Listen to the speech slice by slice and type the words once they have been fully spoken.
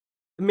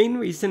The main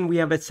reason we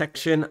have a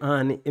section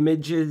on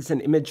images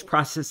and image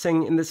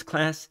processing in this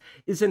class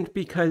isn't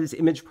because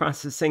image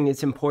processing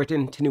is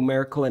important to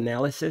numerical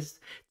analysis.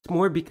 It's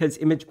more because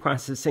image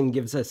processing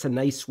gives us a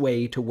nice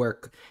way to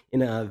work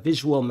in a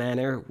visual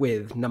manner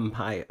with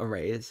NumPy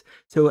arrays.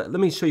 So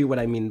let me show you what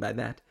I mean by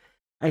that.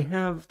 I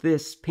have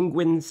this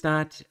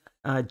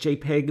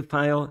penguins.jpg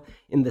file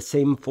in the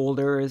same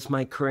folder as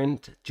my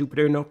current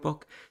Jupyter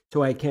notebook,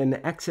 so I can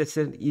access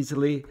it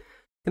easily.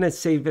 I'm going to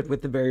save it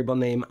with the variable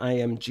name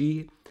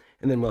img,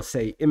 and then we'll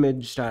say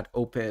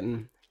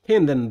image.open,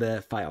 and then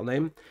the file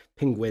name,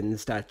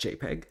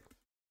 penguins.jpg.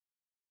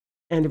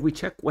 And if we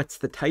check what's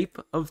the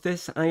type of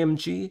this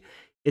img,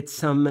 it's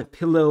some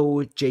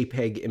pillow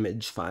JPEG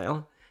image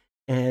file,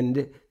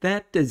 and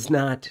that does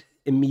not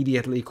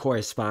immediately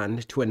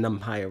correspond to a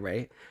NumPy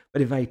array.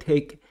 But if I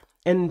take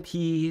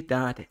np.asArray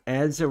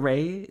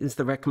is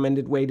the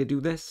recommended way to do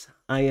this,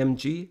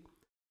 img,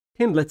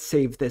 and let's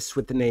save this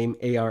with the name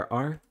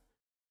arr.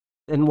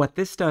 And what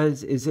this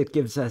does is it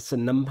gives us a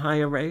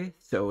NumPy array.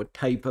 So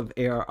type of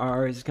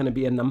ARR is going to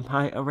be a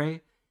NumPy array.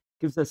 It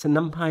gives us a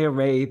NumPy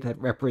array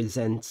that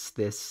represents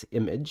this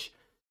image.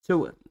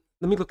 So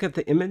let me look at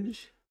the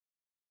image.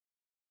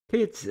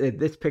 Okay, it's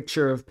this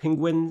picture of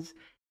penguins.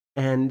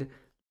 And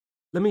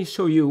let me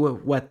show you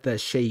what the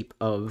shape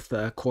of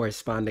the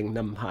corresponding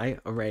NumPy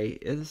array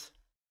is.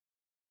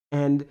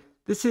 And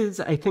this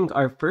is, I think,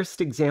 our first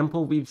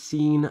example we've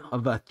seen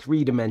of a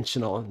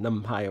three-dimensional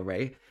NumPy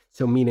array.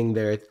 So meaning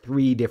there are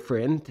three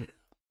different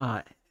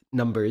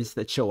numbers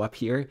that show up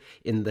here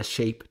in the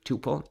shape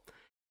tuple.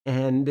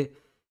 And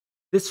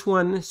this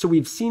one, so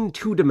we've seen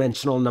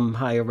two-dimensional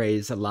NumPy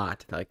arrays a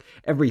lot. Like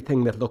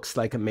everything that looks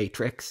like a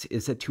matrix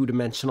is a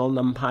two-dimensional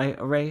NumPy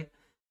array.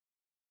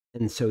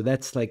 And so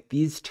that's like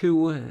these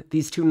two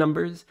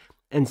numbers.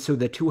 And so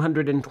the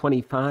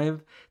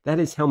 225, that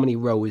is how many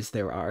rows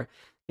there are.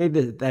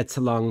 Okay, that's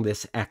along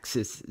this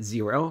axis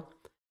 0.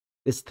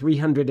 This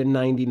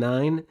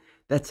 399,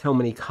 that's how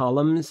many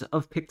columns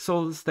of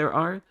pixels there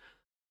are.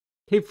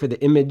 Okay, for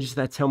the image,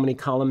 that's how many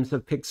columns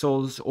of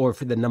pixels, or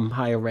for the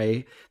NumPy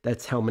array,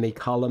 that's how many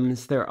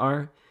columns there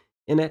are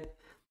in it.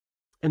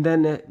 And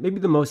then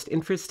maybe the most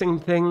interesting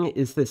thing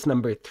is this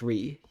number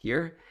 3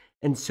 here.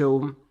 And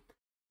so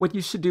what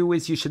you should do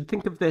is you should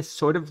think of this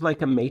sort of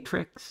like a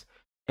matrix,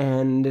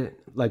 and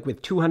like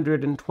with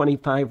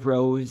 225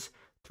 rows,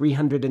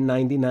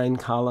 399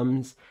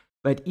 columns,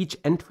 but each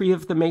entry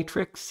of the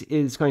matrix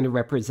is going to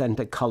represent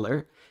a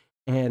color.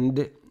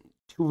 And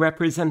to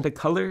represent a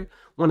color,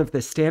 one of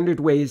the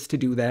standard ways to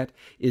do that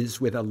is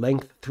with a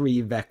length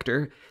 3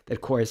 vector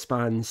that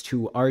corresponds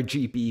to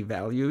RGB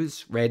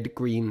values, red,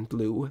 green,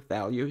 blue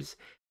values.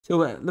 So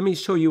let me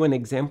show you an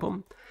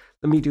example.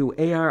 Let me do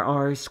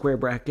ARR square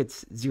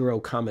brackets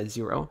 0,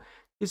 0.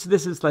 So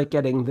this is like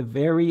getting the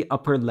very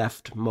upper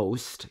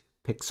leftmost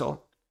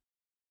pixel.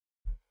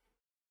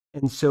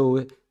 And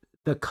so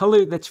the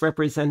color that's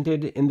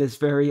represented in this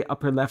very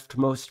upper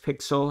leftmost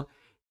pixel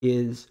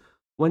is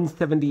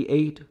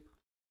 178,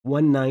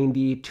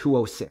 190,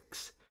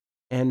 206.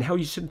 And how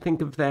you should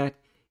think of that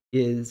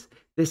is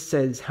this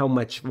says how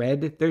much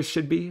red there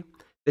should be.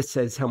 This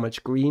says how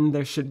much green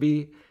there should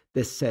be.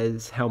 This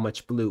says how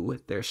much blue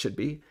there should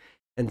be.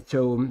 And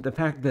so the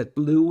fact that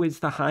blue is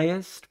the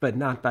highest, but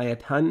not by a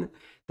ton,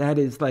 that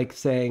is like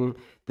saying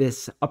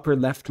this upper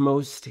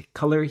leftmost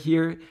color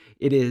here,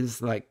 it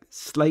is like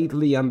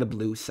slightly on the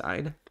blue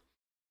side.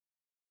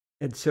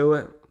 And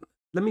so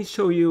let me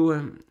show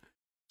you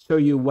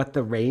what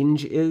the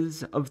range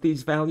is of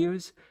these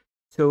values.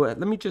 So let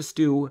me just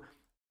do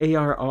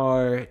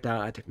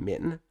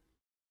arr.min.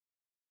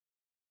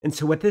 And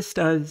so what this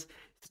does,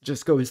 it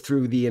just goes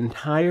through the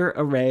entire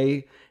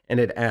array and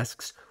it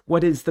asks,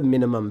 what is the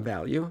minimum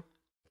value,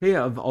 okay,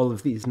 of all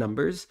of these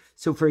numbers?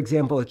 So for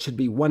example, it should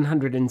be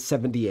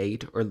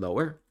 178 or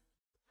lower.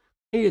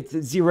 Hey, it's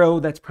 0,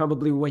 that's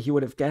probably what you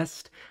would have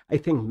guessed. I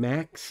think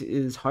max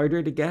is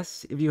harder to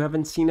guess if you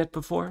haven't seen it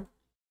before.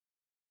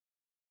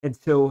 And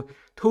so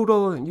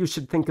total, you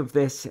should think of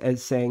this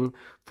as saying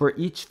for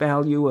each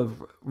value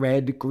of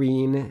red,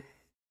 green,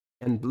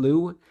 and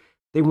blue,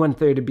 they want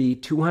there to be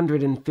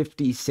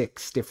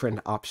 256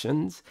 different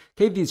options.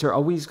 Okay, these are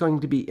always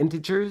going to be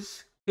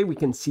integers. Okay, we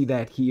can see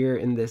that here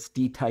in this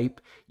dtype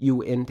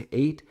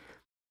uint8.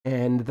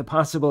 And the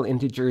possible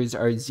integers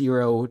are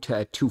 0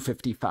 to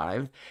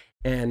 255.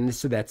 And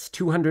so that's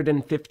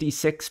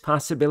 256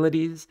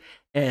 possibilities,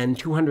 and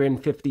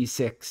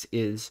 256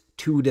 is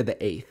 2 to the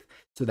 8th.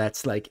 So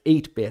that's like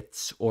 8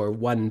 bits or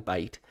 1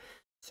 byte.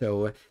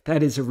 So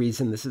that is a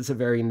reason this is a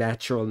very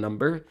natural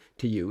number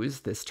to use,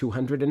 this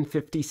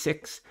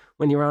 256,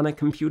 when you're on a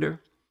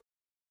computer.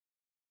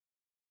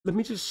 Let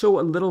me just show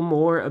a little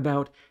more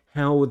about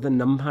how the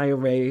NumPy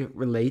array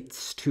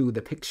relates to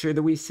the picture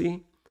that we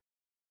see.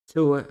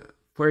 So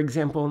for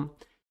example,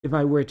 if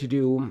I were to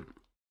do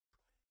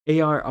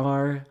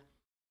ARR,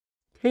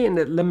 okay,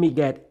 and let me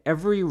get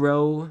every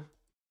row,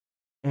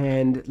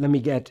 and let me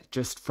get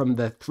just from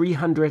the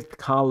 300th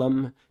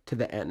column to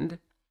the end.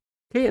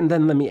 Okay, and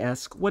then let me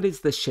ask, what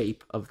is the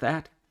shape of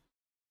that?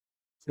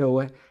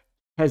 So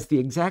has the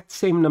exact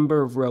same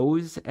number of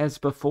rows as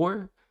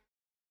before,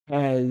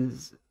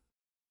 has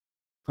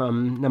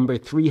from number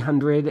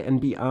 300 and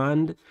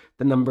beyond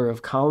the number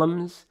of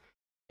columns,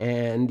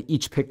 and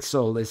each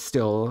pixel is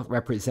still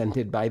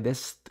represented by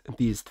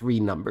these 3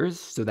 numbers,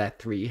 so that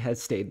 3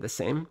 has stayed the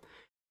same.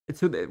 And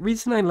so the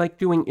reason I like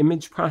doing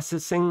image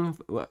processing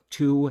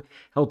to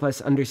help us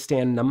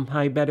understand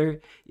NumPy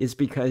better is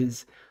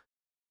because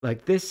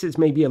like this is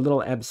maybe a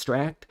little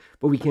abstract,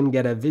 but we can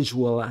get a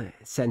visual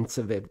sense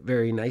of it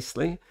very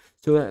nicely.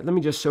 So let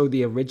me just show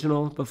the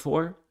original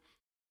before.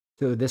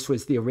 So this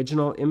was the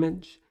original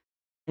image.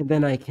 And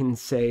then I can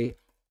say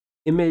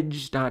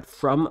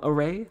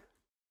image.fromArray.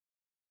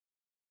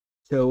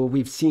 So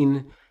we've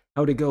seen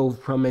how to go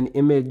from an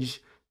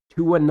image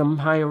to a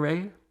NumPy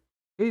array.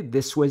 Okay,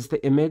 this was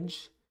the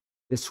image.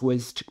 This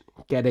was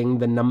getting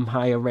the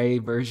NumPy array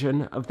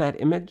version of that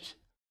image.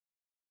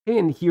 Okay,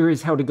 and here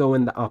is how to go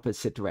in the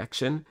opposite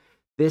direction.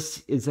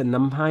 This is a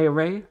NumPy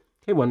array,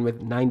 okay, one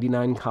with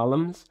 99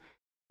 columns.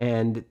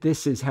 And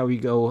this is how you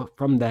go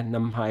from that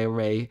NumPy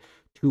array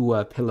to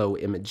a pillow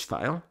image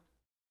file.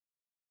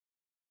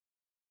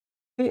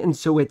 Okay, and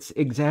so it's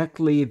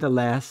exactly the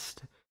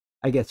last,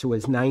 I guess it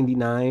was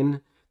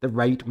 99, the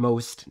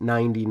rightmost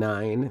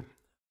 99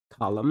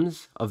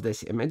 columns of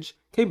this image.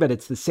 Okay, but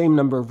it's the same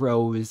number of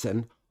rows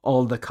and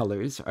all the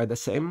colors are the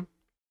same.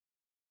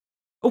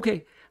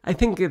 Okay, I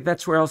think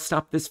that's where I'll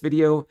stop this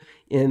video.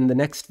 In the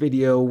next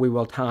video, we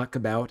will talk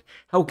about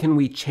how can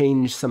we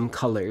change some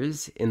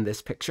colors in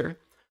this picture.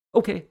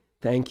 Okay,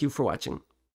 thank you for watching.